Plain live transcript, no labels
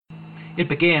It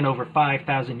began over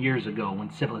 5,000 years ago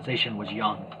when civilization was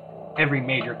young. Every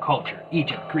major culture,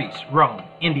 Egypt, Greece, Rome,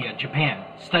 India, Japan,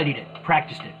 studied it,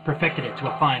 practiced it, perfected it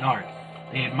to a fine art.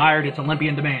 They admired its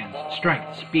Olympian demands,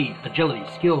 strength, speed, agility,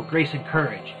 skill, grace, and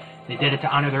courage. They did it to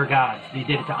honor their gods. They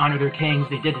did it to honor their kings.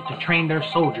 They did it to train their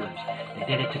soldiers. They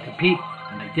did it to compete,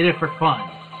 and they did it for fun.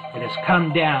 It has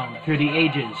come down through the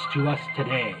ages to us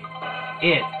today.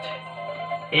 It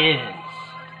is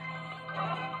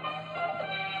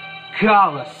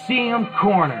Coliseum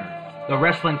Corner, the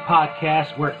wrestling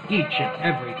podcast where each and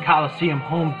every Coliseum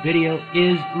home video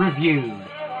is reviewed.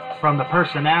 From the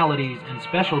personalities and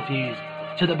specialties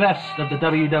to the best of the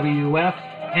WWF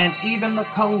and even the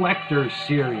Collector's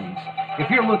Series. If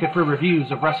you're looking for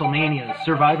reviews of WrestleManias,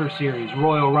 Survivor Series,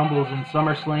 Royal Rumbles, and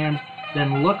SummerSlams,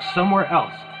 then look somewhere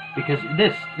else, because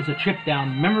this is a trip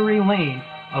down memory lane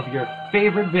of your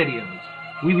favorite videos.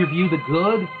 We review the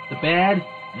good, the bad,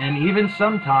 and even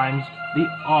sometimes the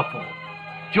awful.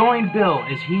 Join Bill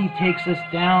as he takes us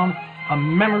down a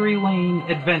memory lane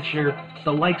adventure,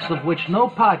 the likes of which no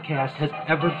podcast has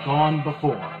ever gone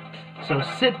before. So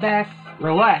sit back,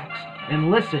 relax, and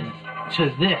listen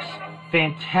to this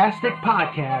fantastic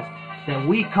podcast that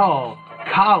we call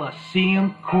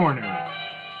Coliseum Corner.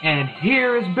 And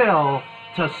here is Bill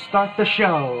to start the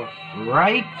show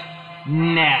right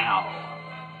now.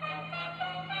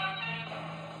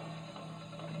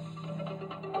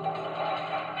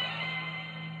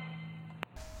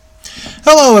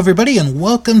 Hello everybody and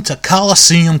welcome to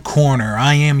Coliseum Corner.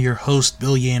 I am your host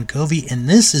Bill Yankovi, and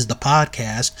this is the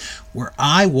podcast where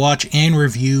I watch and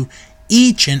review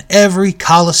each and every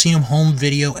Coliseum home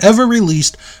video ever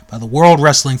released by the World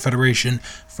Wrestling Federation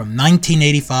from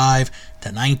 1985 to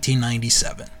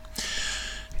 1997.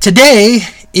 Today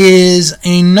is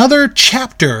another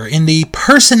chapter in the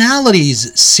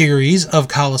Personalities series of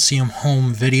Coliseum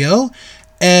home video,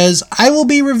 as I will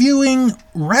be reviewing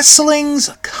Wrestling's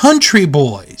Country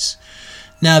Boys.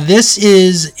 Now this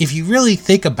is, if you really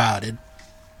think about it,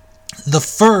 the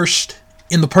first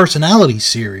in the Personalities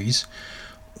series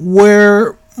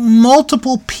where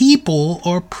multiple people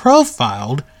are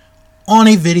profiled on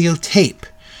a videotape.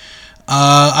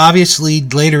 Obviously,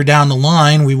 later down the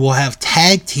line, we will have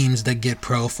tag teams that get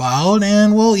profiled,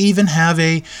 and we'll even have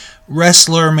a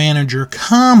wrestler-manager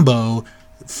combo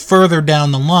further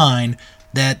down the line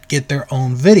that get their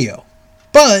own video.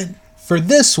 But for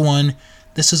this one,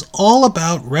 this is all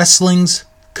about Wrestling's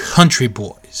Country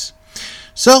Boys.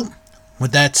 So,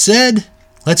 with that said,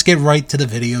 let's get right to the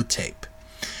videotape.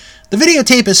 The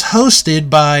videotape is hosted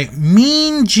by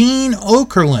Mean Gene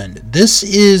Okerlund. This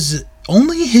is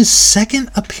only his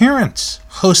second appearance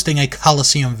hosting a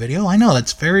Coliseum video. I know,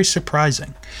 that's very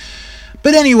surprising.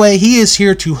 But anyway, he is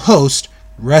here to host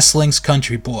Wrestling's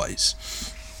Country Boys.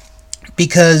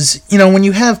 Because, you know, when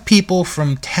you have people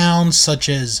from towns such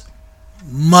as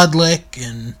Mudlick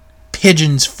and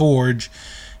Pigeons Forge,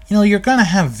 you know, you're going to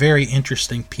have very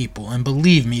interesting people. And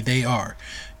believe me, they are.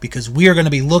 Because we are going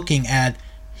to be looking at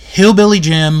Hillbilly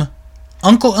Jim,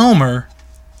 Uncle Elmer,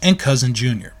 and Cousin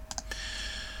Junior.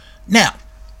 Now,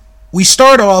 we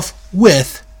start off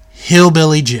with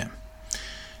Hillbilly Jim.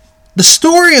 The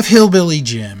story of Hillbilly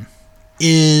Jim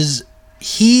is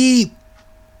he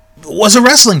was a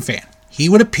wrestling fan. He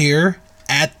would appear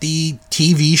at the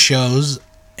TV shows,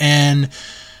 and,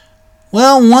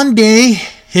 well, one day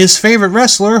his favorite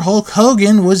wrestler, Hulk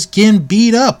Hogan, was getting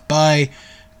beat up by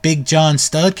Big John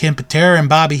Studd, Ken Patera, and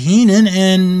Bobby Heenan,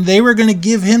 and they were going to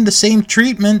give him the same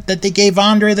treatment that they gave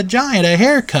Andre the Giant, a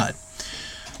haircut.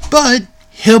 But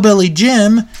Hillbilly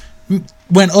Jim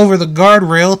went over the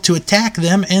guardrail to attack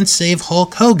them and save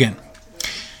Hulk Hogan.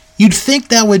 You'd think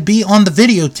that would be on the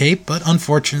videotape, but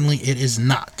unfortunately it is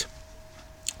not.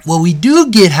 What we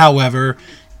do get, however,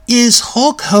 is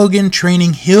Hulk Hogan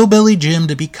training Hillbilly Jim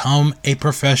to become a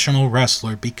professional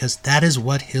wrestler, because that is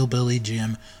what Hillbilly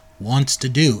Jim wants to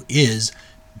do, is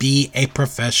be a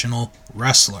professional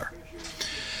wrestler.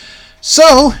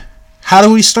 So, how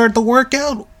do we start the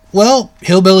workout? Well,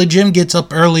 Hillbilly Jim gets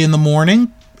up early in the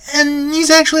morning, and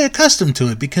he's actually accustomed to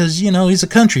it because, you know, he's a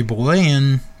country boy,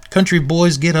 and country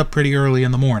boys get up pretty early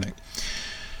in the morning.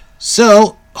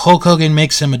 So, Hulk Hogan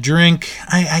makes him a drink.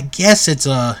 I guess it's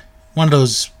one of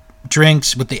those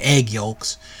drinks with the egg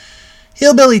yolks.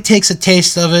 Hillbilly takes a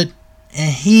taste of it,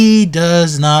 and he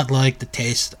does not like the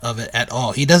taste of it at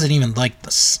all. He doesn't even like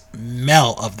the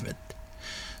smell of it.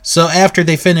 So after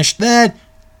they finish that,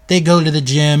 they go to the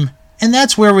gym, and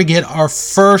that's where we get our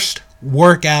first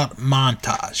workout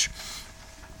montage.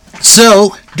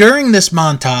 So, during this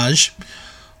montage,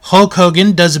 Hulk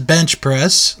Hogan does a bench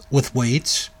press with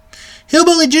weights.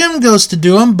 Hillbilly Jim goes to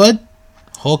do them, but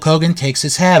Hulk Hogan takes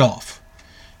his hat off.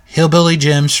 Hillbilly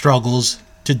Jim struggles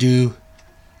to do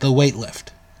the weight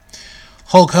lift.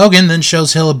 Hulk Hogan then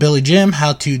shows Hillbilly Jim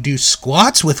how to do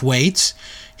squats with weights.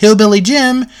 Hillbilly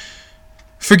Jim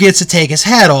forgets to take his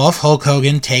hat off. Hulk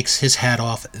Hogan takes his hat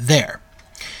off there.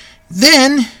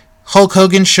 Then Hulk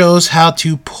Hogan shows how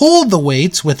to pull the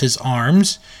weights with his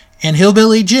arms, and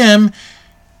Hillbilly Jim,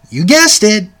 you guessed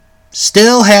it,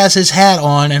 still has his hat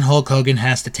on, and Hulk Hogan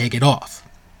has to take it off.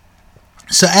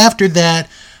 So after that,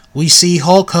 we see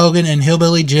Hulk Hogan and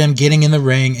Hillbilly Jim getting in the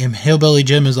ring, and Hillbilly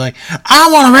Jim is like, I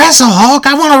want to wrestle, Hulk,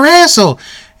 I want to wrestle.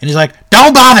 And he's like,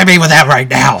 don't bother me with that right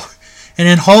now. And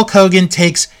then Hulk Hogan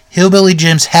takes Hillbilly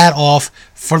Jim's hat off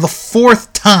for the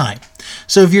 4th time.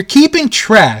 So if you're keeping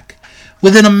track,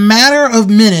 within a matter of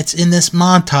minutes in this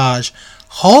montage,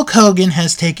 Hulk Hogan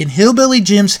has taken Hillbilly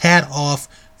Jim's hat off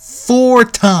 4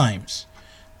 times.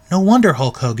 No wonder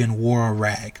Hulk Hogan wore a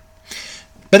rag.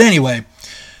 But anyway,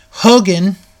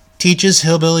 Hogan teaches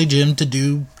Hillbilly Jim to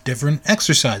do different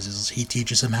exercises. He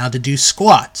teaches him how to do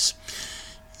squats.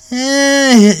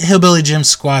 Hillbilly Jim's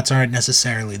squats aren't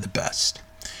necessarily the best.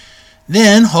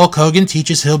 Then Hulk Hogan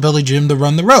teaches Hillbilly Jim to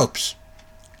run the ropes.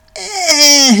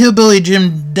 Hillbilly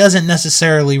Jim doesn't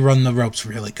necessarily run the ropes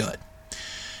really good.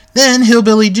 Then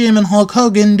Hillbilly Jim and Hulk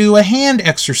Hogan do a hand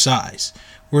exercise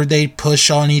where they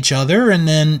push on each other, and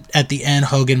then at the end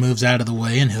Hogan moves out of the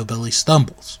way and Hillbilly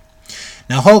stumbles.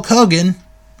 Now Hulk Hogan,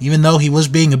 even though he was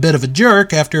being a bit of a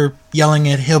jerk after yelling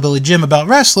at Hillbilly Jim about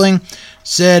wrestling,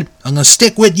 said, I'm going to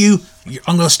stick with you.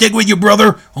 I'm going to stick with you,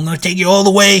 brother. I'm going to take you all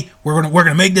the way. We're going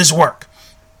to make this work.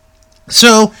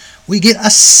 So we get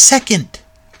a second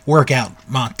workout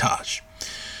montage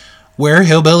where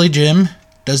Hillbilly Jim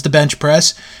does the bench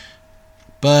press,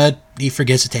 but he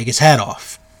forgets to take his hat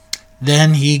off.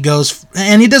 Then he goes,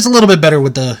 and he does a little bit better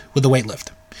with the weight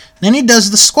lift. Then he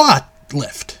does the squat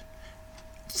lift.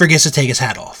 Forgets to take his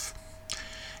hat off.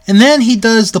 And then he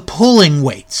does the pulling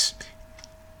weights.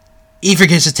 He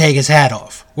forgets to take his hat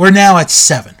off. We're now at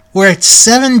 7. We're at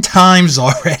 7 times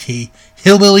already.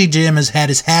 Hillbilly Jim has had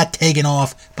his hat taken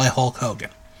off by Hulk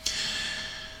Hogan.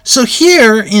 So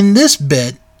here in this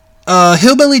bit,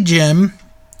 Hillbilly Jim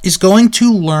is going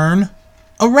to learn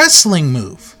a wrestling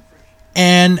move.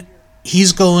 And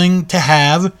he's going to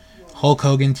have Hulk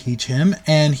Hogan teach him,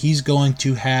 and he's going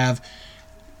to have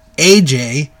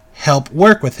AJ help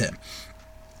work with him.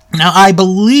 Now, I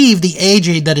believe the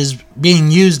AJ that is being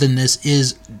used in this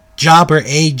is jobber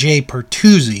AJ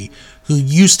Pertuzzi, who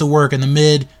used to work in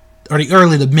the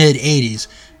early to mid 80s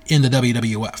in the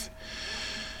WWF.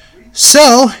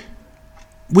 So,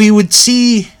 we would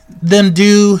see them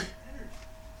do,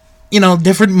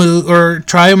 different move, or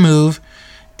try a move,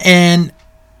 and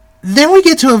then we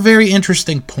get to a very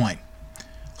interesting point.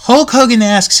 Hulk Hogan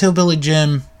asks Hillbilly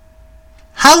Jim,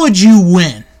 how would you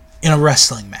win in a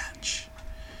wrestling match?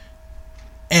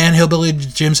 And Hillbilly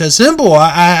Jim says, simple,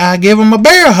 I give him a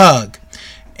bear hug.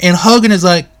 And Hogan is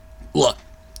like, look,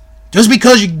 just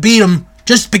because you beat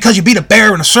a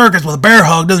bear in a circus with a bear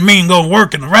hug doesn't mean go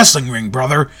work in the wrestling ring,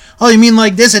 brother. Oh, you mean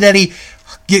like this? And Eddie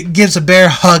gives a bear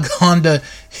hug onto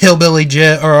Hillbilly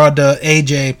Jim, or onto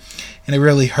AJ, and it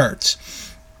really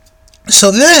hurts.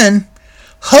 So then,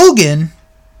 Hogan,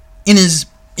 in his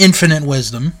infinite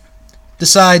wisdom,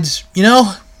 decides,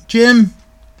 Jim,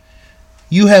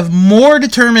 you have more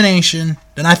determination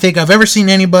than I think I've ever seen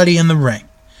anybody in the ring.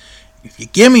 If you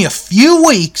give me a few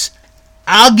weeks,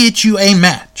 I'll get you a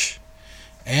match.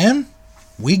 And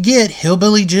we get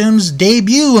Hillbilly Jim's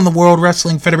debut in the World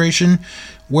Wrestling Federation,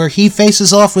 where he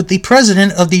faces off with the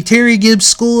president of the Terry Gibbs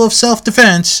School of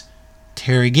Self-Defense,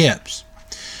 Terry Gibbs.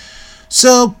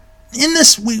 So, in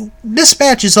this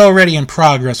match is already in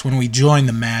progress when we join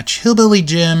the match. Hillbilly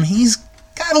Jim, he's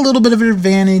got a little bit of an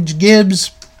advantage.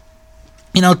 Gibbs,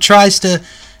 tries to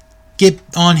get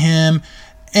on him.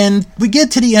 And we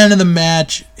get to the end of the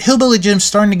match. Hillbilly Jim's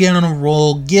starting to get on a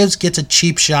roll. Gibbs gets a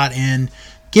cheap shot in.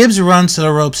 Gibbs runs to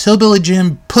the ropes. Hillbilly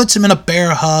Jim puts him in a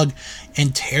bear hug.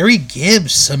 And Terry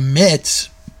Gibbs submits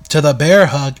to the bear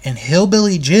hug. And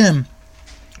Hillbilly Jim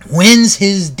wins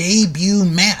his debut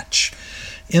match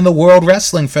in the World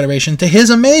Wrestling Federation, to his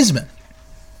amazement.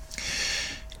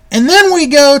 And then we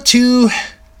go to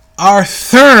our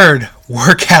third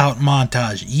workout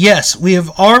montage. Yes, we have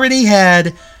already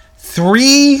had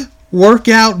 3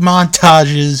 workout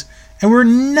montages, and we're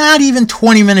not even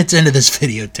 20 minutes into this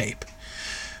videotape.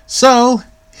 So,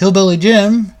 Hillbilly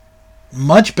Jim,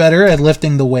 much better at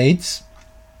lifting the weights,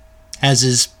 has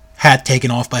his hat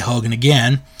taken off by Hogan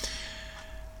again,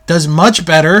 does much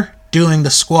better doing the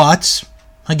squats.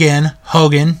 Again,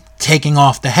 Hogan taking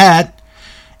off the hat.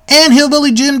 And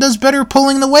Hillbilly Jim does better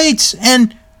pulling the weights.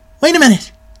 And, wait a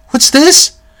minute, what's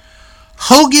this?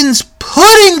 Hogan's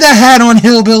putting the hat on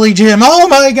Hillbilly Jim. Oh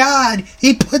my God,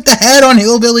 he put the hat on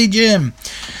Hillbilly Jim.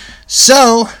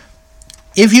 So,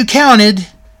 if you counted,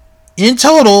 in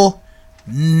total,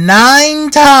 9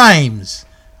 times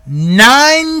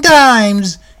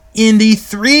in the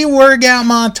 3 workout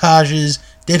montages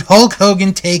did Hulk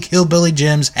Hogan take Hillbilly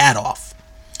Jim's hat off.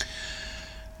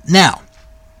 Now,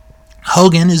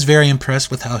 Hogan is very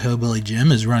impressed with how Hillbilly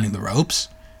Jim is running the ropes.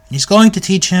 He's going to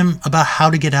teach him about how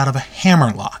to get out of a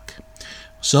hammerlock.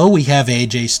 So we have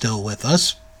AJ still with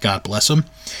us. God bless him.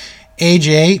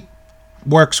 AJ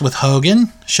works with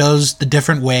Hogan, shows the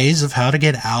different ways of how to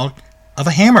get out of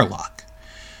a hammerlock.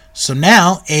 So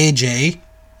now AJ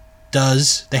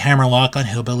does the hammerlock on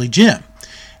Hillbilly Jim.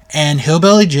 And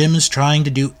Hillbilly Jim is trying to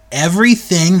do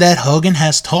everything that Hogan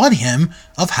has taught him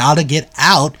of how to get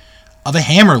out of a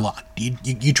hammerlock.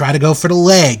 You try to go for the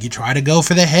leg, you try to go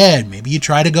for the head, maybe you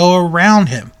try to go around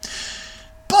him.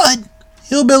 But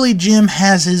Hillbilly Jim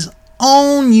has his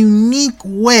own unique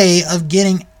way of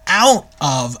getting out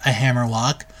of a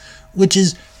hammerlock, which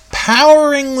is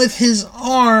powering with his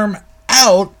arm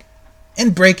out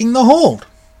and breaking the hold.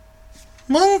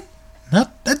 Well,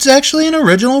 that's actually an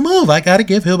original move. I gotta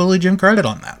give Hillbilly Jim credit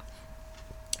on that.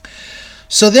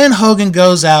 So then Hogan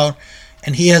goes out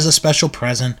and he has a special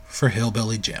present for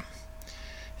Hillbilly Jim.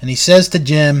 And he says to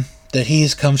Jim that he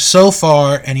has come so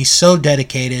far and he's so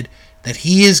dedicated that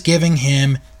he is giving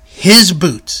him his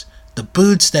boots, the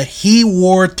boots that he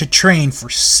wore to train for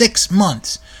 6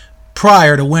 months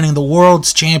prior to winning the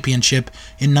World's Championship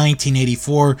in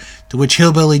 1984, to which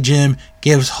Hillbilly Jim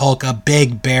gives Hulk a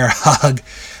big bear hug,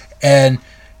 and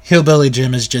Hillbilly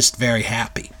Jim is just very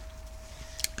happy.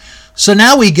 So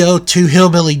now we go to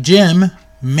Hillbilly Jim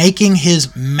making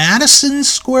his Madison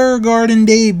Square Garden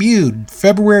debut,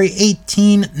 February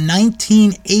 18,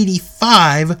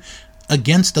 1985,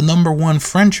 against the number 1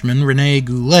 Frenchman, Rene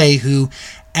Goulet, who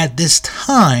at this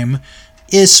time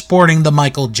is sporting the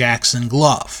Michael Jackson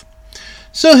glove.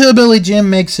 So Hillbilly Jim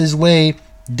makes his way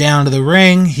down to the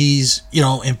ring. He's,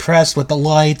 impressed with the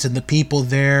lights and the people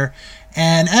there.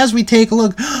 And as we take a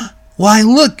look, why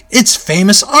look, it's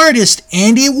famous artist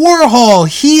Andy Warhol.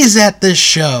 He is at this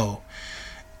show.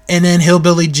 And then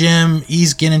Hillbilly Jim,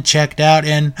 he's getting checked out,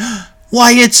 and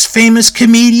why, it's famous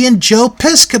comedian Joe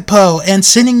Piscopo, and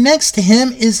sitting next to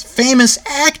him is famous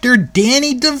actor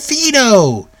Danny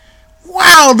DeVito.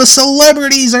 Wow, the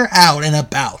celebrities are out and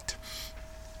about.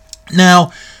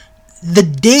 Now, the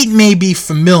date may be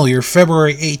familiar,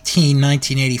 February 18,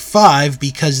 1985,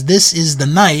 because this is the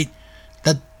night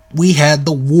that we had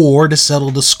the war to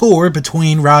settle the score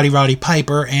between Roddy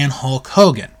Piper and Hulk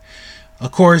Hogan.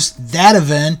 Of course, that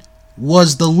event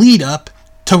was the lead-up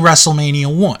to WrestleMania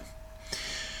 1.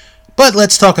 But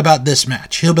let's talk about this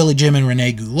match. Hillbilly Jim and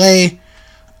Rene Goulet.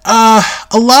 A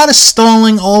lot of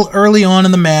stalling early on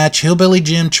in the match. Hillbilly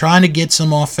Jim trying to get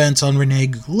some offense on Rene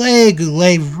Goulet.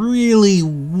 Goulet really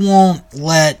won't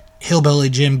let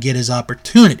Hillbilly Jim get his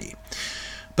opportunity.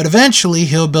 But eventually,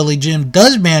 Hillbilly Jim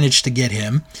does manage to get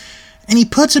him, and he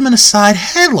puts him in a side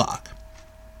headlock.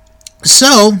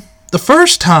 So, the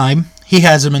first time he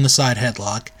has him in the side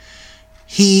headlock,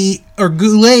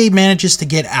 Goulet manages to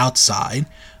get outside,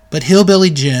 but Hillbilly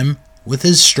Jim, with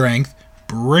his strength,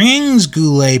 brings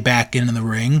Goulet back into the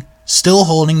ring, still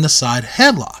holding the side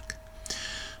headlock.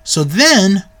 So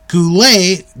then,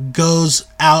 Goulet goes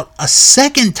out a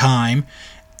second time,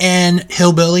 and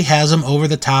Hillbilly has him over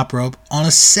the top rope on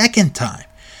a second time.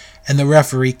 And the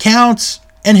referee counts,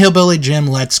 and Hillbilly Jim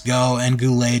lets go, and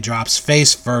Goulet drops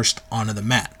face first onto the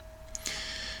mat.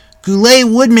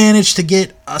 Goulet would manage to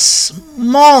get a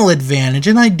small advantage,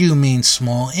 and I do mean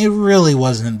small. It really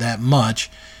wasn't that much.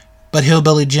 But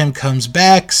Hillbilly Jim comes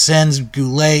back, sends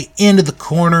Goulet into the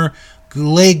corner.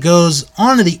 Goulet goes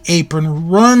onto the apron,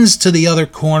 runs to the other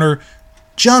corner,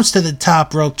 jumps to the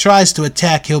top rope, tries to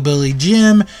attack Hillbilly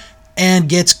Jim, and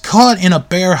gets caught in a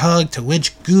bear hug, to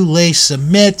which Goulet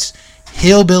submits.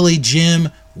 Hillbilly Jim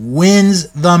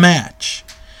wins the match.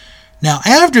 Now,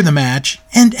 after the match,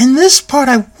 and this part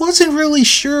I wasn't really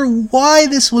sure why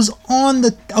this was on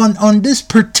this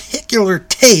particular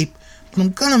tape, but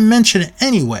I'm going to mention it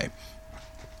anyway.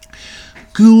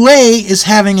 Goulet is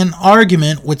having an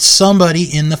argument with somebody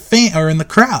in the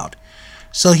crowd.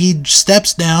 So he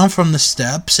steps down from the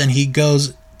steps and he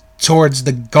goes towards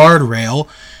the guardrail,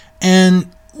 and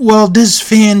this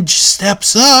fan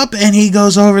steps up and he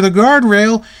goes over the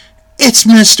guardrail. It's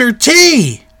Mr.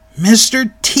 T.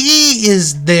 Mr. T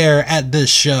is there at this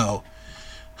show.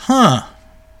 I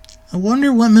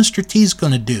wonder what Mr. T's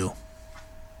going to do.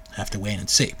 Have to wait and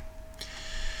see.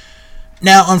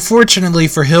 Now, unfortunately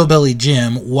for Hillbilly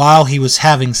Jim, while he was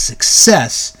having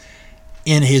success,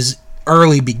 in his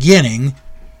early beginning,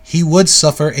 he would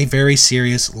suffer a very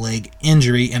serious leg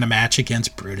injury in a match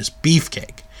against Brutus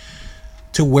Beefcake,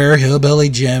 to where Hillbilly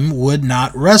Jim would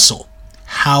not wrestle.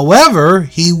 However,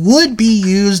 he would be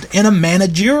used in a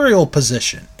managerial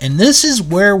position, and this is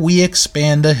where we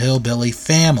expand the Hillbilly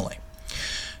family.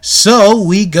 So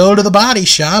we go to the body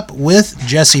shop with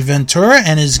Jesse Ventura,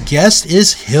 and his guest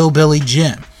is Hillbilly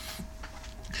Jim.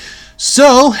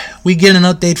 So we get an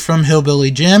update from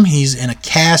Hillbilly Jim. He's in a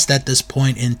cast at this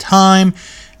point in time,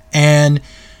 and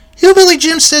Hillbilly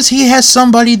Jim says he has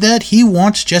somebody that he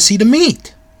wants Jesse to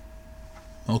meet.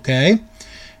 Okay?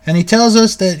 And he tells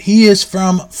us that he is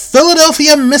from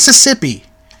Philadelphia, Mississippi,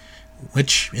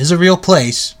 which is a real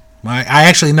place. I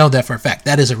actually know that for a fact.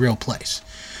 That is a real place.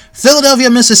 Philadelphia,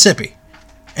 Mississippi.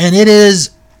 And it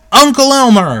is Uncle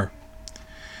Elmer.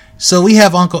 So we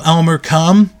have Uncle Elmer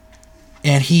come,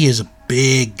 and he is a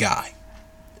big guy.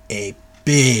 A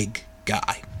big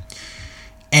guy.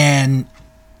 And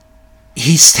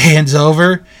he stands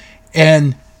over,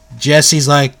 and Jesse's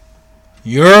like,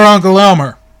 "You're Uncle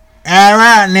Elmer." "All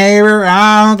right, neighbor,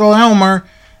 I'm Uncle Elmer."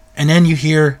 And then you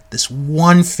hear this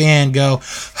one fan go,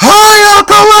 "Hi,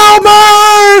 Uncle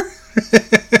Elmer!"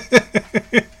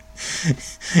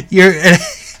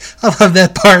 I love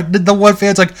that part. The one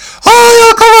fan's like, "Hi,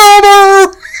 Uncle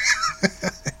Elmer!"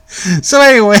 So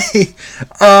anyway,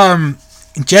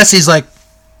 Jesse's like,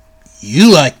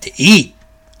 "You like to eat.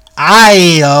 I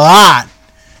eat a lot."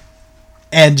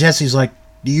 And Jesse's like,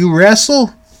 "Do you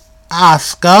wrestle?" "I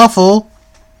scuffle."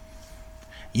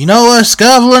 "You know what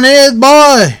scuffling is,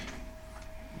 boy?"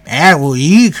 "That's what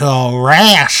you call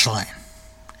wrestling."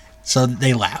 So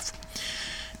they laugh.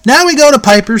 Now we go to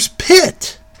Piper's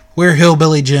Pit, where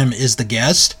Hillbilly Jim is the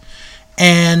guest.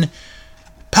 And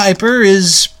Piper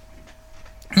is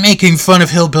making fun of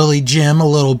Hillbilly Jim a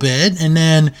little bit. And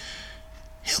then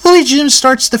Hillbilly Jim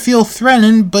starts to feel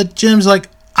threatened, but Jim's like,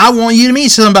 "I want you to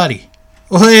meet somebody."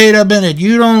 "Wait a minute,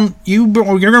 you're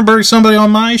gonna bring somebody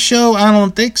on my show? I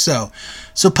don't think so."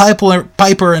 So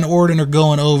Piper and Orton are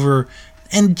going over,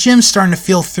 and Jim's starting to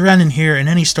feel threatened here, and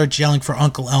then he starts yelling for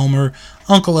Uncle Elmer.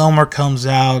 Uncle Elmer comes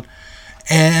out,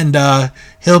 and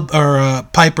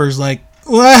Piper's like,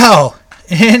 "Well,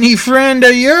 any friend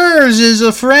of yours is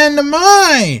a friend of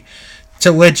mine."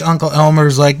 To which Uncle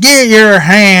Elmer's like, "Get your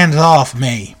hands off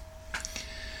me."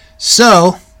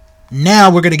 So now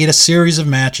we're going to get a series of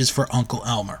matches for Uncle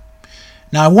Elmer.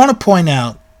 Now I want to point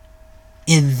out,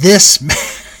 in this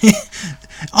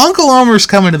Uncle Elmer's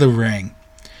coming to the ring.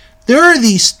 There are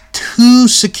these two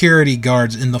security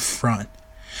guards in the front.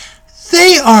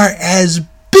 They are as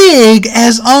big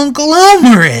as Uncle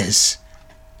Elmer is.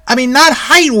 I mean, not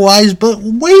height-wise, but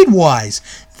weight-wise.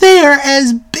 They are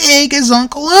as big as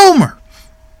Uncle Elmer.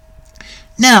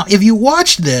 Now, if you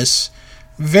watch this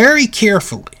very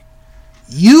carefully,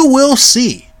 you will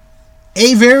see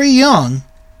a very young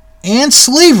and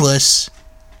sleeveless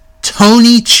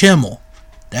Tony Chimel.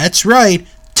 That's right,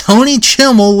 Tony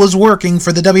Chimel was working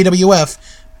for the WWF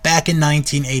back in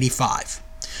 1985.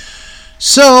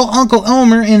 So, Uncle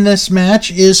Elmer in this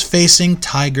match is facing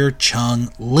Tiger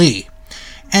Chung Lee.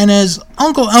 And as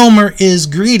Uncle Elmer is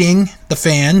greeting the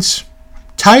fans,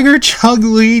 Tiger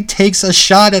Chung Lee takes a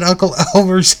shot at Uncle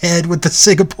Elmer's head with the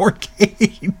Singapore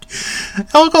cane.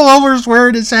 Uncle Elmer's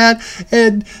wearing his hat,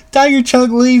 and Tiger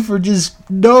Chung Lee, for just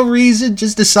no reason,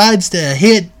 just decides to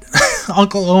hit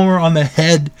Uncle Elmer on the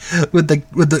head with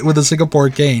the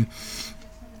Singapore cane.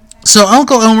 So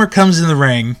Uncle Elmer comes in the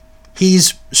ring.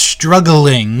 He's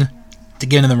struggling to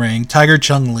get in the ring. Tiger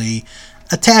Chung Lee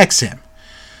attacks him.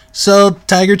 So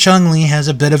Tiger Chung Lee has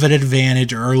a bit of an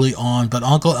advantage early on, but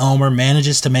Uncle Elmer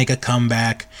manages to make a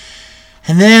comeback.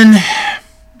 And then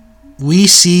we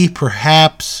see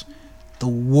perhaps the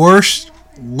worst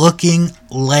looking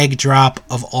leg drop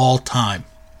of all time.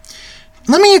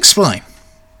 Let me explain.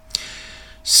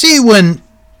 See, when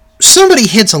somebody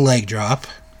hits a leg drop,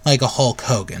 like a Hulk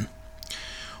Hogan,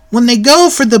 when they go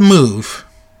for the move,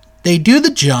 they do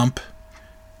the jump,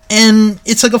 and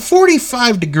it's like a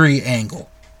 45-degree angle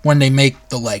when they make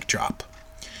the leg drop.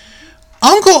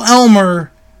 Uncle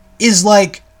Elmer is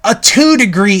like a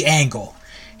 2-degree angle.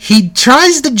 He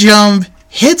tries to jump,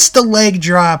 hits the leg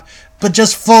drop, but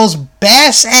just falls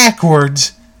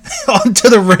bass-ackwards onto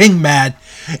the ring mat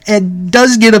and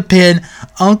does get a pin.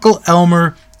 Uncle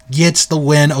Elmer gets the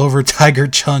win over Tiger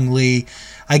Chung Lee.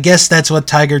 I guess that's what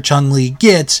Tiger Chung Lee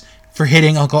gets for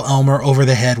hitting Uncle Elmer over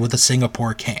the head with a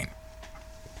Singapore cane.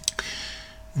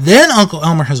 Then Uncle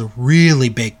Elmer has a really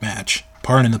big match,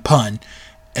 pardon the pun,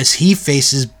 as he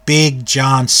faces Big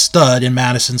John Studd in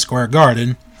Madison Square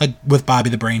Garden with Bobby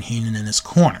the Brain Heenan in his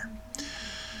corner.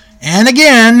 And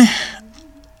again,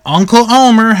 Uncle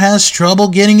Elmer has trouble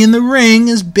getting in the ring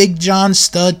as Big John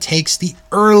Studd takes the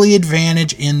early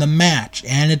advantage in the match.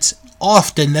 And it's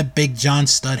often that Big John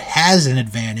Studd has an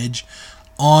advantage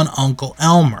on Uncle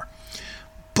Elmer.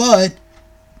 But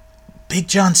Big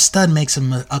John Studd makes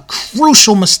a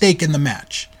crucial mistake in the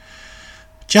match.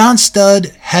 John Studd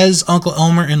has Uncle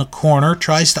Elmer in the corner,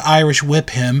 tries to Irish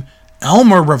whip him.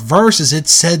 Elmer reverses it,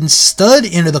 sending Studd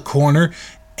into the corner,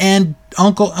 and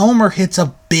Uncle Elmer hits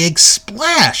a big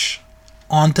splash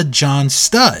onto John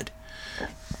Studd.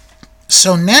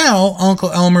 So now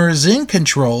Uncle Elmer is in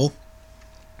control.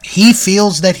 He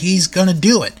feels that he's going to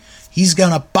do it. He's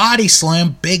going to body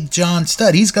slam Big John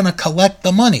Studd. He's going to collect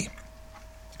the money.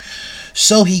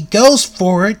 So he goes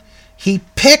for it. He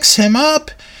picks him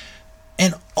up.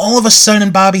 And all of a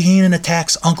sudden, Bobby Heenan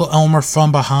attacks Uncle Elmer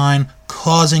from behind,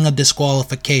 causing a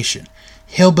disqualification.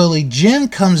 Hillbilly Jim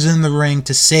comes in the ring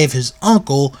to save his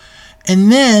uncle.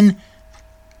 And then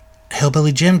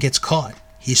Hillbilly Jim gets caught.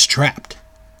 He's trapped.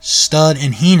 Studd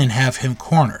and Heenan have him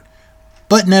cornered.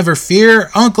 But never fear,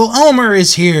 Uncle Elmer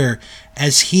is here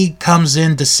as he comes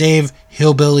in to save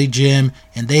Hillbilly Jim,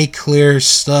 and they clear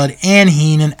Studd and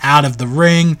Heenan out of the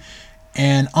ring,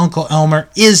 and Uncle Elmer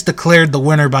is declared the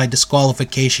winner by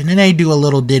disqualification, and they do a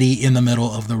little ditty in the middle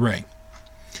of the ring.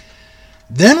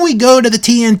 Then we go to the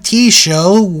TNT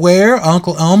show where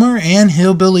Uncle Elmer and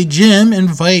Hillbilly Jim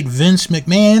invite Vince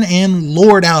McMahon and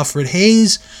Lord Alfred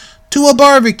Hayes to a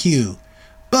barbecue.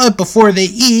 But before they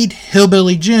eat,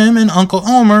 Hillbilly Jim and Uncle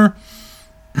Elmer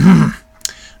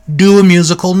do a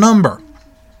musical number.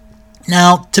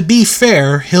 Now, to be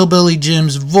fair, Hillbilly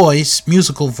Jim's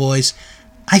musical voice,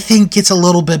 I think gets a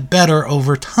little bit better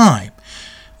over time.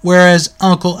 Whereas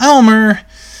Uncle Elmer,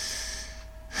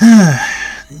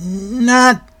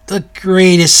 not the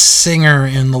greatest singer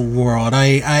in the world.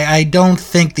 I don't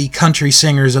think the country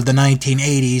singers of the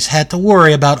 1980s had to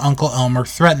worry about Uncle Elmer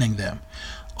threatening them.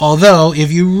 Although,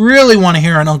 if you really want to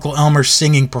hear an Uncle Elmer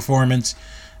singing performance,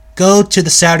 go to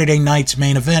the Saturday Night's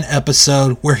Main Event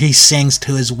episode where he sings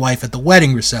to his wife at the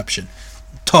wedding reception.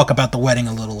 Talk about the wedding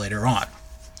a little later on.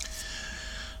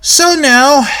 So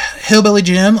now, Hillbilly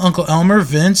Jim, Uncle Elmer,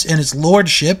 Vince, and his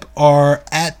lordship are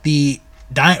at the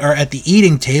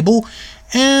eating table,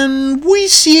 and we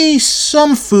see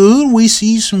some food. We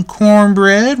see some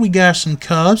cornbread. We got some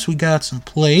cups. We got some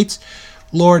plates.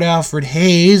 Lord Alfred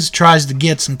Hayes tries to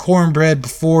get some cornbread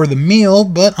before the meal,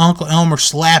 but Uncle Elmer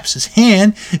slaps his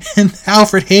hand, and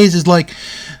Alfred Hayes is like,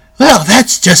 "Well,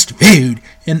 that's just rude."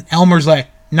 And Elmer's like,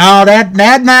 "No, that's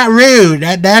not rude.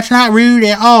 That's not rude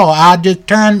at all. I just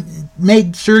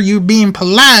make sure you're being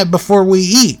polite before we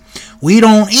eat. We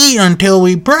don't eat until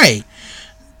we pray."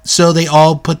 So they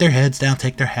all put their heads down,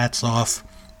 take their hats off,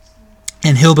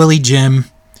 and Hillbilly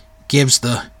Jim gives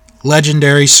the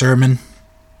legendary sermon.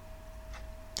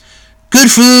 "Good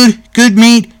food, good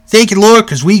meat, thank you, Lord,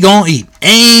 because we gonna eat.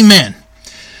 Amen."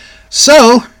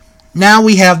 So, now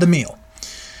we have the meal.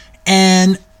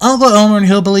 And Uncle Elmer and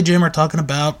Hillbilly Jim are talking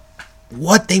about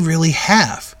what they really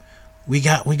have. We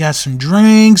got some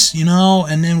drinks,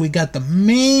 and then we got the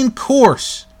main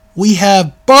course. We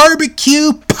have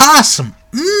barbecue possum.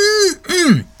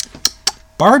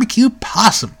 Barbecue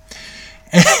possum.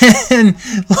 And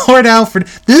Lord Alfred,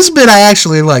 this bit I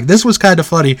actually like. This was kind of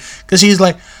funny, because he's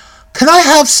like, "Can I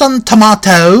have some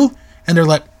tomato?" And they're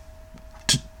like,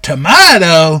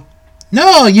 "Tomato?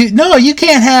 No, you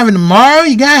can't have it tomorrow.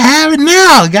 You gotta have it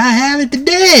now. You gotta have it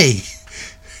today."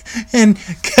 And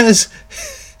because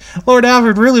Lord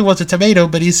Alfred really wants a tomato,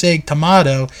 but he's saying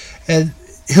tomato, and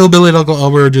Hillbilly and Uncle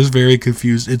Elmer are just very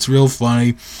confused. It's real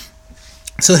funny.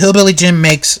 So Hillbilly Jim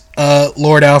makes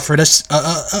Lord Alfred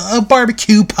a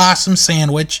barbecue possum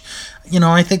sandwich.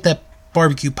 I think that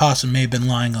barbecue possum may have been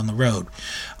lying on the road.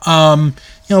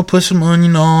 Put some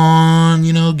onion on,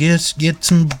 get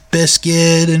some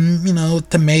biscuit and,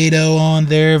 tomato on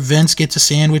there. Vince gets a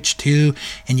sandwich too.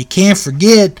 And you can't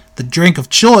forget the drink of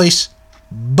choice,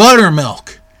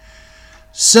 buttermilk.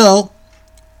 So,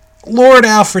 Lord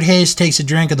Alfred Hayes takes a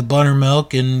drink of the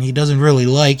buttermilk and he doesn't really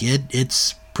like it.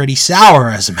 It's pretty sour,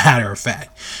 as a matter of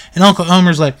fact. And Uncle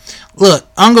Elmer's like, "Look,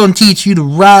 I'm going to teach you the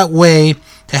right way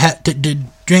to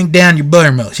drink down your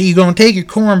buttermilk. So you're going to take your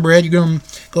cornbread, you're going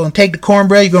to take the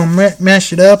cornbread, you're going to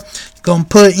mash it up, you're going to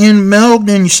put it in milk,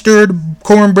 then you stir the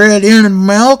cornbread in the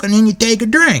milk, and then you take a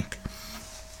drink."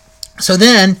 So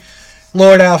then,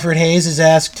 Lord Alfred Hayes is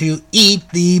asked to eat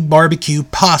the barbecue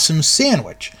possum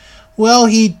sandwich. Well,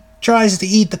 he tries to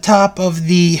eat the top of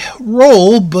the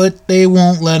roll, but they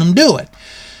won't let him do it.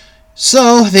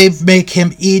 So they make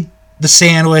him eat the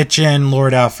sandwich, and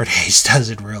Lord Alfred Hayes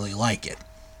doesn't really like it.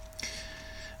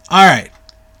 Alright,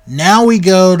 Now we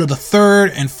go to the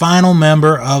third and final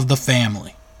member of the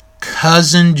family,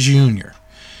 Cousin Junior.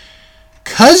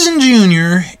 Cousin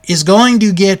Junior is going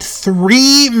to get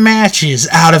 3 matches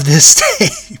out of this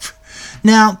tape.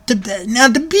 Now, to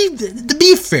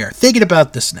be fair, thinking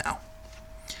about this now,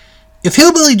 if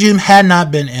Hillbilly Jim had not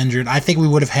been injured, I think we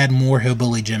would have had more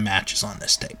Hillbilly Jim matches on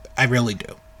this tape. I really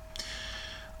do.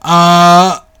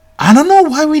 I don't know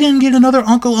why we didn't get another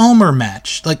Uncle Elmer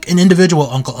match, like an individual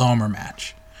Uncle Elmer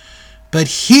match. But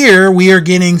here we are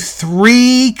getting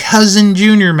 3 Cousin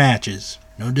Junior matches.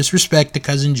 No disrespect to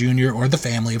Cousin Junior or the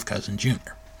family of Cousin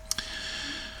Junior.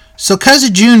 So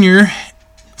Cousin Junior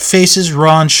faces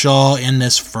Ron Shaw in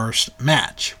this first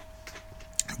match.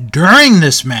 During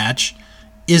this match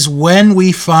is when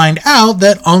we find out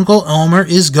that Uncle Elmer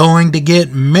is going to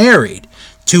get married,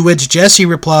 to which Jesse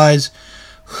replies,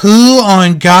 "Who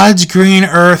on God's green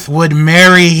earth would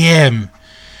marry him?"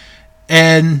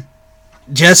 And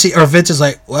Vince is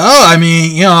like, "Well, I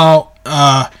mean,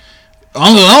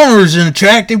 Uncle Elmer's an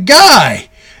attractive guy."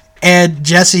 And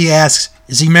Jesse asks,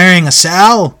 "Is he marrying a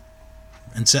sow?"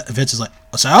 And Vince is like,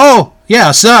 "A sow? Yeah,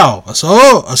 a sow. A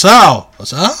sow? A sow. A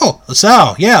sow? A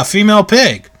sow. Yeah, a female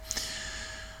pig."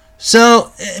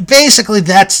 So, basically,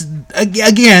 that's,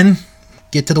 again,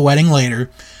 get to the wedding later.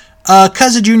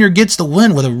 Cousin Junior gets the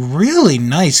win with a really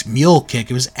nice mule kick.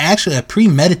 It was actually a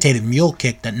premeditated mule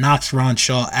kick that knocks Ron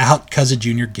Shaw out. Cousin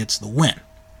Junior gets the win.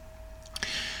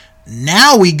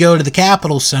 Now we go to the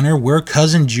Capitol Center where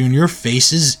Cousin Junior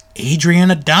faces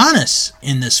Adrian Adonis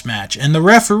in this match. And the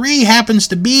referee happens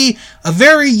to be a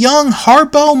very young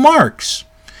Harpo Marx.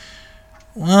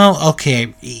 Well,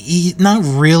 okay, not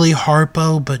really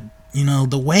Harpo, but,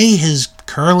 the way his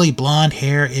curly blonde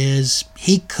hair is,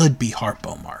 he could be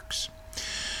Harpo Marx.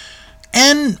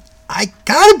 And I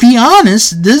gotta be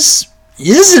honest, this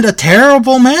isn't a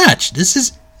terrible match. This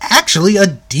is actually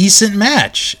a decent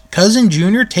match. Cousin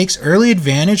Junior takes early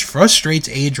advantage, frustrates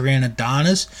Adrian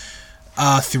Adonis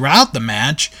throughout the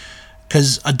match,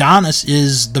 because Adonis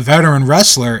is the veteran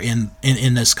wrestler in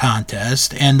this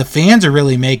contest, and the fans are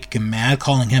really making him mad,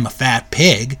 calling him a fat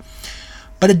pig.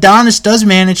 But Adonis does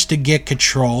manage to get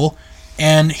control,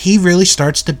 and he really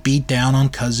starts to beat down on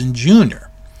Cousin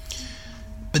Junior.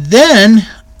 But then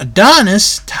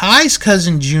Adonis ties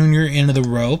Cousin Junior into the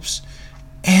ropes,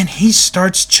 and he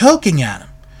starts choking at him.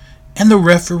 And the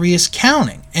referee is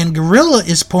counting. And Gorilla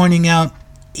is pointing out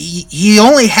he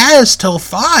only has till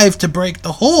 5 to break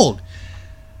the hold.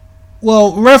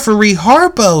 Well, referee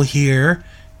Harpo here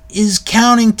is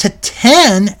counting to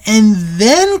 10 and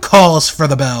then calls for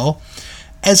the bell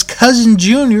as Cousin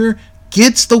Junior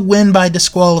gets the win by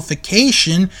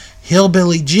disqualification.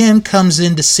 Hillbilly Jim comes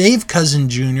in to save Cousin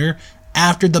Junior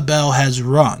after the bell has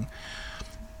rung.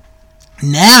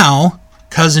 Now,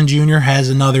 Cousin Junior has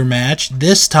another match.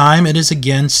 This time it is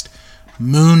against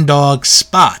Moondog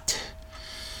Spot.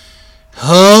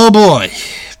 Oh boy.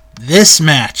 This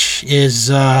match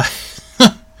is, I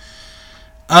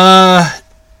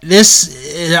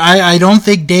don't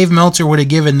think Dave Meltzer would have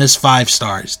given this 5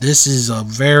 stars. This is a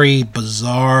very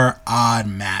bizarre, odd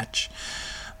match.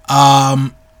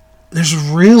 There's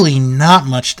really not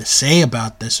much to say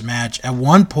about this match. At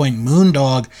one point,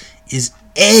 Moondog is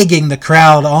egging the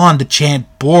crowd on to chant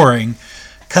boring.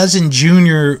 Cousin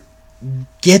Junior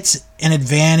gets an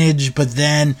advantage, but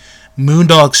then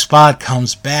Moondog Spot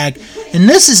comes back. And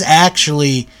this is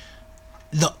actually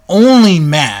the only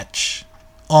match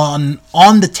on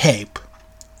the tape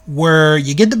where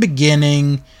you get the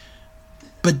beginning,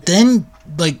 but then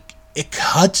it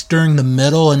cuts during the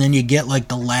middle, and then you get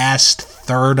the last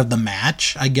third of the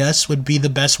match, I guess would be the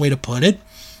best way to put it.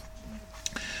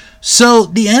 So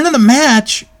the end of the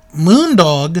match,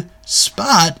 Moondog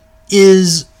Spot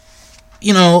is,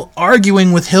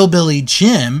 arguing with Hillbilly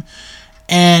Jim,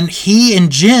 and he and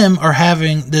Jim are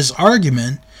having this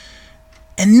argument,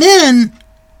 and then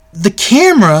the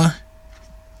camera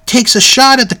takes a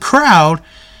shot at the crowd.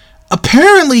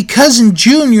 Apparently, Cousin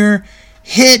Junior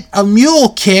hit a mule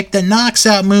kick that knocks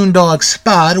out Moondog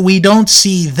Spot. We don't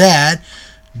see that.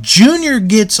 Junior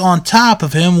gets on top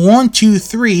of him. 1, 2,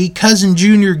 3. Cousin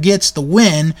Junior gets the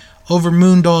win over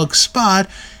Moondog Spot,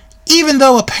 even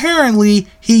though apparently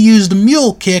he used a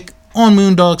mule kick on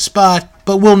Moondog Spot,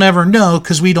 but we'll never know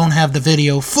because we don't have the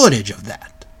video footage of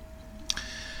that.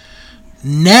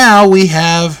 Now we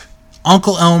have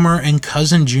Uncle Elmer and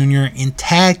Cousin Junior in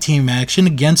tag team action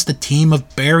against the team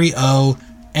of Barry O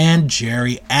and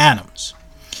Jerry Adams.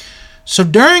 So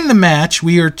during the match,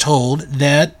 we are told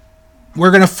that we're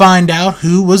going to find out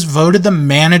who was voted the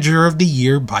manager of the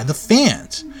year by the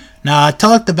fans. Now, I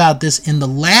talked about this in the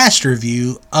last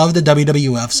review of the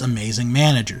WWF's Amazing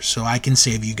Managers, so I can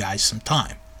save you guys some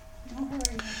time.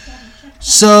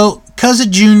 So,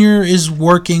 Cousin Jr. is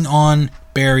working on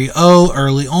Barry O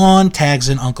early on, tags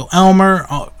in Uncle Elmer.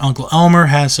 Uncle Elmer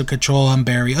has some control on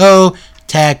Barry O,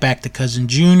 tag back to Cousin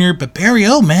Jr., but Barry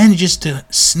O manages to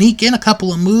sneak in a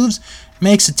couple of moves,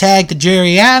 makes a tag to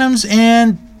Jerry Adams,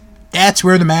 and that's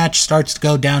where the match starts to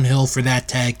go downhill for that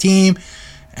tag team,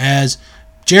 as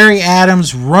Jerry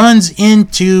Adams runs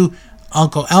into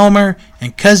Uncle Elmer,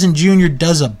 and Cousin Jr.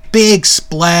 does a big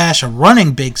splash, a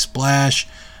running big splash,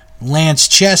 lands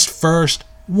chest first.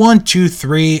 1, 2,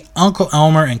 3. Uncle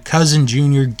Elmer and Cousin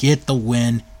Jr. get the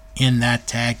win in that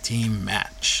tag team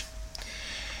match.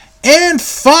 And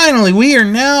finally, we are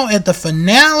now at the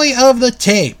finale of the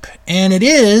tape, and it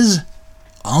is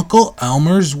Uncle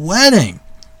Elmer's wedding.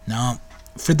 Now,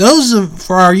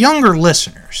 for our younger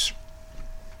listeners,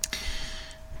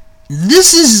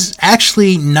 this is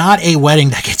actually not a wedding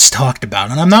that gets talked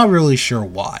about, and I'm not really sure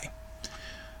why.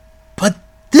 But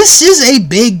this is a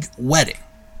big wedding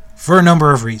for a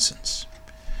number of reasons.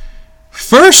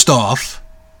 First off,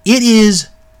 it is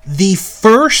the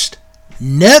first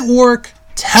network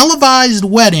televised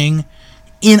wedding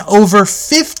in over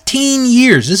 15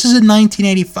 years. This is in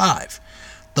 1985.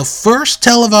 The first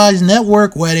televised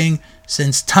network wedding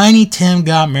since Tiny Tim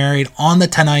got married on The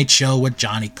Tonight Show with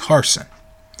Johnny Carson.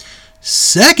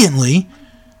 Secondly,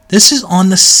 this is on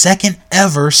the second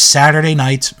ever Saturday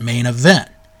night's main event.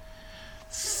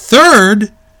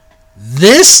 Third,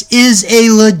 this is a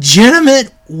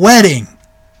legitimate wedding.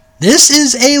 This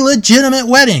is a legitimate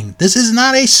wedding. This is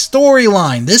not a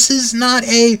storyline. This is not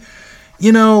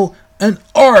an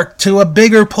arc to a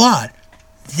bigger plot.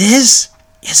 This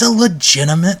is a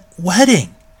legitimate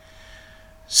wedding.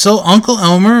 So Uncle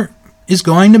Elmer is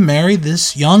going to marry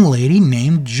this young lady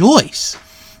named Joyce.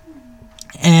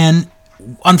 And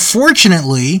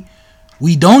unfortunately,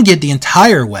 we don't get the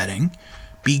entire wedding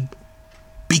because,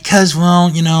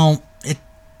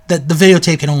 the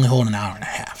videotape can only hold an hour and a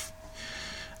half.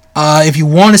 If you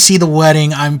want to see the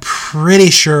wedding, I'm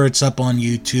pretty sure it's up on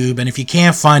YouTube. And if you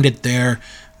can't find it there,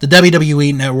 the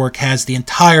WWE Network has the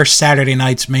entire Saturday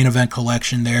night's main event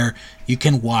collection there. You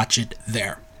can watch it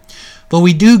there. But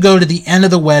we do go to the end of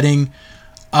the wedding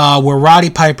where Roddy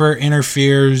Piper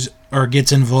interferes or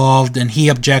gets involved, and he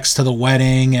objects to the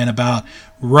wedding and about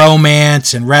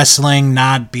romance and wrestling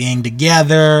not being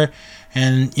together.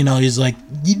 And, he's like,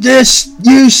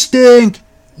 you stink,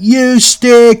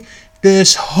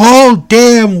 this whole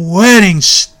damn wedding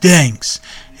stinks.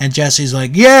 And Jesse's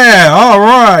like, yeah, all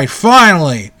right,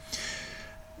 finally.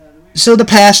 So the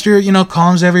pastor,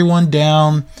 calms everyone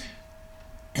down.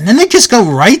 And then they just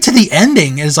go right to the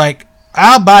ending. It's like,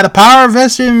 by the power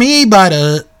vested in me, by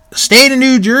the state of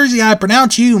New Jersey, I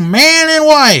pronounce you man and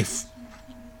wife.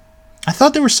 I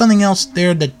thought there was something else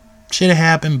there that should have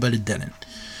happened, but it didn't.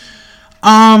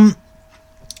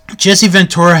 Jesse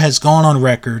Ventura has gone on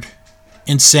record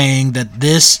in saying that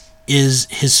this is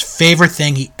his favorite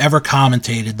thing he ever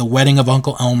commentated, the wedding of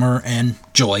Uncle Elmer and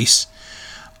Joyce.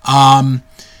 I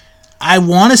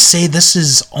want to say this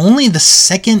is only the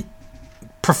second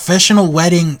professional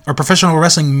wedding or professional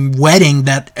wrestling wedding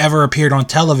that ever appeared on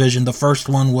television. The first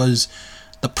one was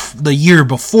the year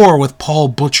before with Paul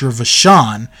Butcher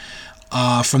Vachon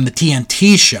from the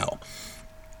TNT show.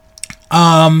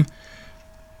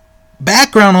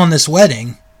 Background on this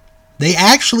wedding, they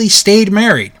actually stayed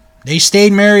married. They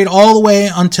stayed married all the way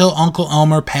until Uncle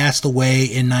Elmer passed away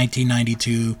in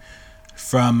 1992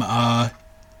 from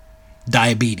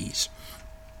diabetes.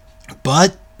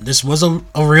 But this was a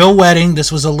real wedding.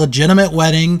 This was a legitimate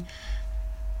wedding.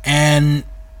 And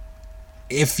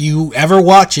if you ever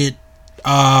watch it,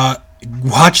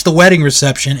 watch the wedding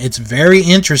reception. It's very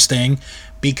interesting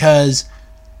because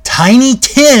Tiny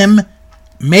Tim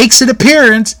makes an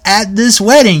appearance at this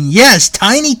wedding. Yes,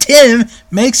 Tiny Tim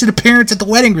makes an appearance at the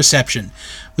wedding reception,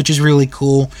 which is really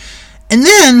cool. And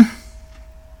then,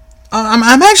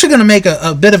 I'm actually going to make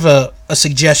a bit of a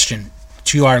suggestion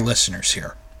to our listeners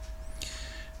here.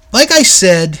 Like I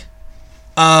said,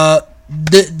 the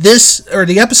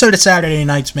episode of Saturday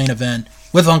Night's Main Event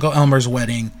with Uncle Elmer's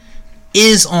wedding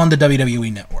is on the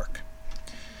WWE Network.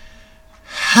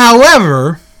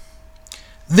 However,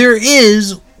 there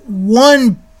is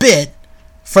one bit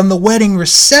from the wedding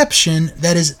reception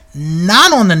that is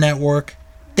not on the network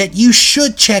that you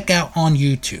should check out on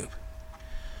YouTube.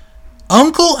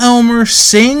 Uncle Elmer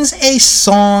sings a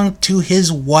song to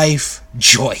his wife,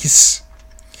 Joyce.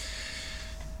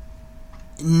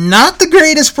 Not the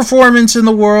greatest performance in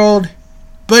the world,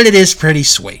 but it is pretty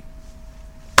sweet.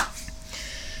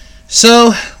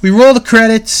 So, we roll the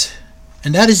credits.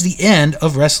 And that is the end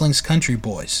of Wrestling's Country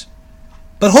Boys.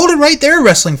 But hold it right there,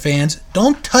 wrestling fans.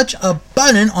 Don't touch a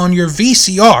button on your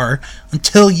VCR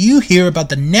until you hear about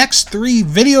the next 3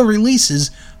 video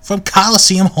releases from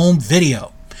Coliseum Home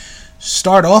Video.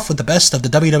 Start off with the best of the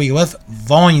WWF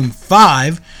Volume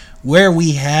 5, where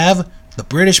we have the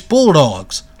British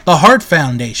Bulldogs, the Hart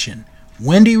Foundation,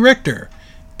 Wendy Richter,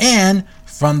 and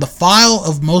from the file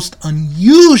of most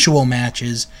unusual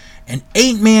matches, an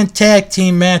 8-man tag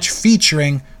team match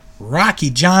featuring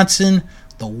Rocky Johnson,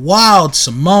 the Wild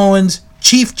Samoans,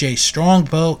 Chief Jay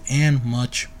Strongbow, and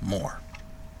much more.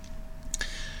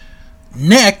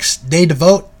 Next, they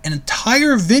devote an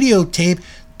entire videotape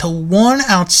to one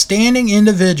outstanding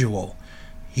individual.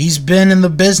 He's been in the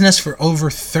business for over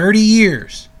 30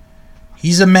 years.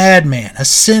 He's a madman, a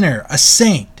sinner, a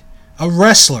saint, a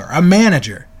wrestler, a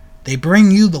manager. They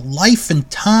bring you the life and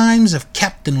times of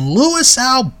Captain Louis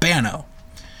Albano.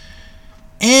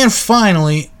 And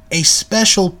finally, a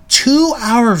special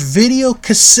 2-hour video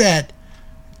cassette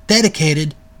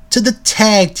dedicated to the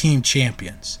Tag Team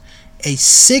Champions. A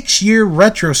 6-year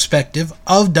retrospective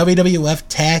of WWF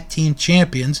Tag Team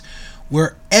Champions,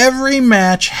 where every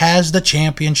match has the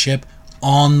championship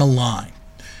on the line.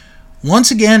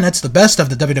 Once again, that's the best of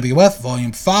the WWF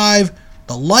Volume 5,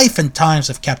 the life and times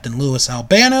of Captain Louis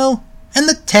Albano, and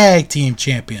the Tag Team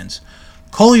Champions.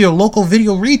 Call your local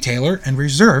video retailer and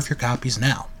reserve your copies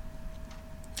now.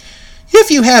 If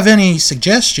you have any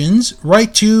suggestions,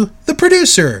 write to the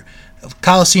producer of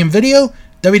Coliseum Video,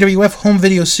 WWF Home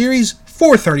Video Series,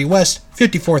 430 West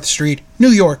 54th Street, New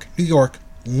York, New York,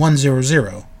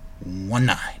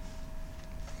 10019.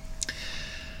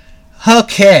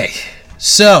 Okay,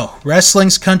 so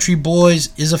Wrestling's Country Boys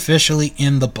is officially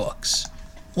in the books.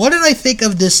 What did I think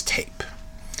of this tape?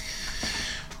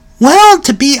 Well,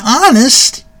 to be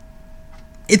honest,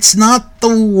 it's not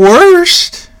the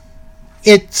worst.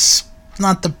 It's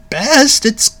not the best.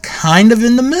 It's kind of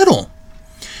in the middle.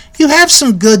 You have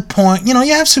some good you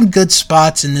have some good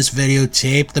spots in this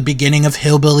videotape. The beginning of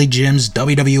Hillbilly Jim's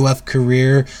WWF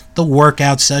career, the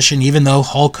workout session, even though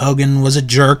Hulk Hogan was a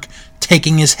jerk,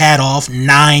 taking his hat off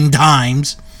 9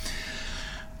 times.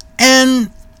 And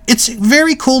it's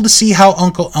very cool to see how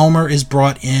Uncle Elmer is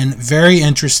brought in. Very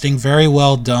interesting, very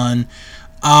well done.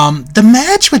 The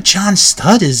match with John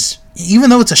Studd is,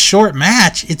 even though it's a short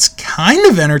match, it's kind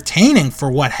of entertaining for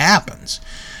what happens.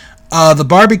 The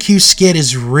barbecue skit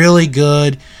is really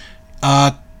good.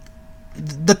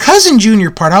 The Cousin Jr.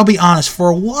 part, I'll be honest, for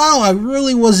a while I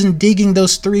really wasn't digging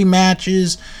those 3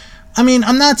 matches. I mean,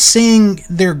 I'm not saying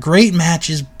they're great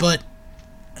matches, but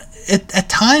at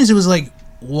times it was like,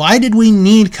 why did we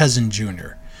need Cousin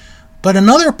Jr.? But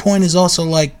another point is also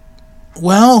like,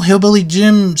 well, Hillbilly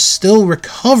Jim's still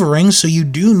recovering, so you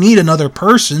do need another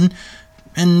person,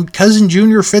 and Cousin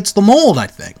Jr. fits the mold, I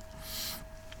think.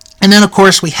 And then, of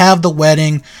course, we have the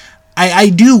wedding. I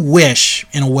do wish,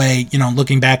 in a way,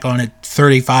 looking back on it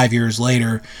 35 years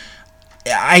later,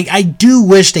 I do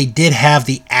wish they did have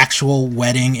the actual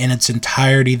wedding in its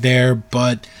entirety there,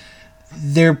 but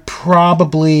there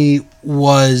probably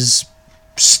was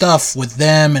stuff with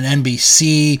them and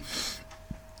NBC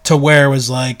to where it was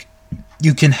like,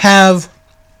 you could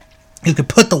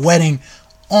put the wedding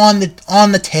on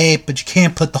the tape, but you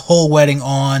can't put the whole wedding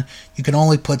on. You can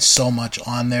only put so much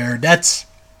on there. That's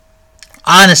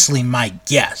honestly my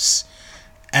guess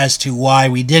as to why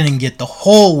we didn't get the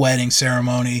whole wedding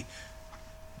ceremony,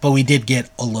 but we did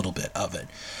get a little bit of it.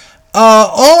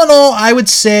 All in all, I would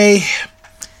say,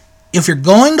 if you're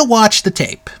going to watch the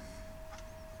tape,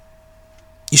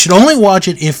 you should only watch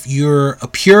it if you're a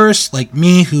purist like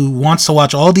me who wants to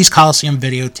watch all these Coliseum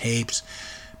videotapes,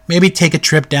 maybe take a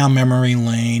trip down memory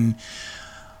lane,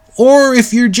 or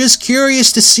if you're just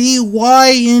curious to see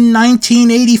why in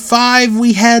 1985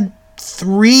 we had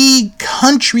 3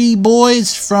 country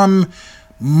boys from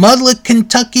Mudlick,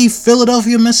 Kentucky,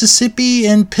 Philadelphia, Mississippi,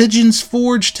 and Pigeons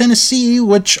Forge, Tennessee,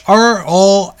 which are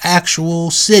all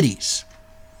actual cities.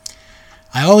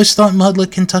 I always thought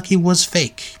Mudlick, Kentucky was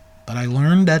fake, but I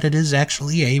learned that it is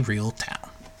actually a real town.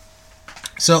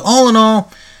 So all in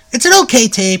all, it's an okay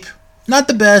tape. Not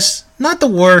the best, not the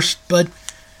worst, but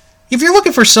if you're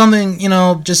looking for something,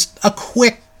 just a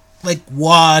quick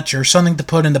watch or something to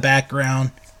put in the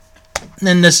background,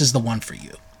 then this is the one for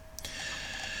you.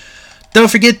 Don't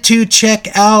forget to check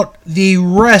out the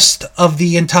rest of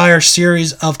the entire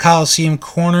series of Coliseum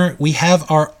Corner. We have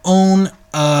our own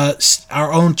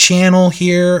channel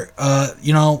here.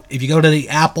 If you go to the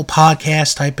Apple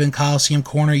Podcast, type in Coliseum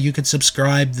Corner, you can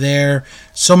subscribe there.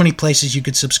 So many places you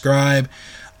could subscribe.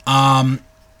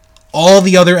 All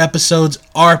the other episodes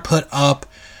are put up,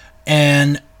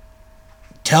 and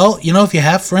if you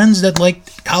have friends that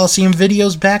liked Coliseum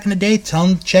videos back in the day, tell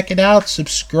them to check it out,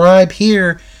 subscribe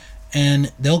here,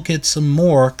 and they'll get some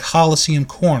more Coliseum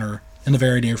Corner in the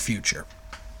very near future.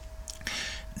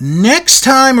 Next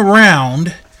time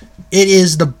around, it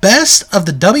is the best of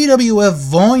the WWF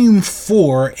Volume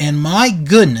 4, and my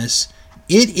goodness,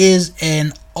 it is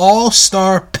an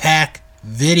all-star pack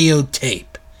videotape.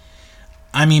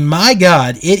 I mean, my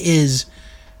God, it is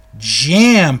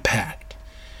jam-packed.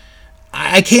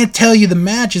 I can't tell you the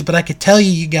matches, but I could tell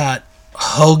you got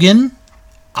Hogan,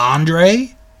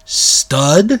 Andre,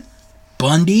 Stud,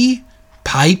 Bundy,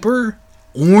 Piper,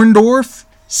 Orndorff,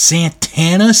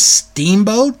 Santana,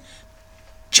 Steamboat,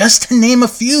 just to name a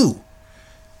few.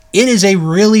 It is a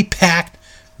really packed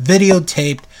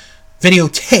videotape,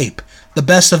 the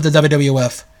best of the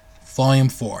WWF Volume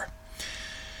 4.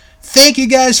 Thank you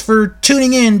guys for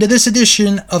tuning in to this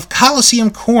edition of Coliseum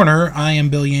Corner. I am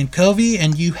Bill Yankovi,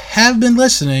 and you have been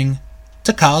listening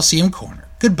to Coliseum Corner.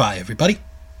 Goodbye, everybody.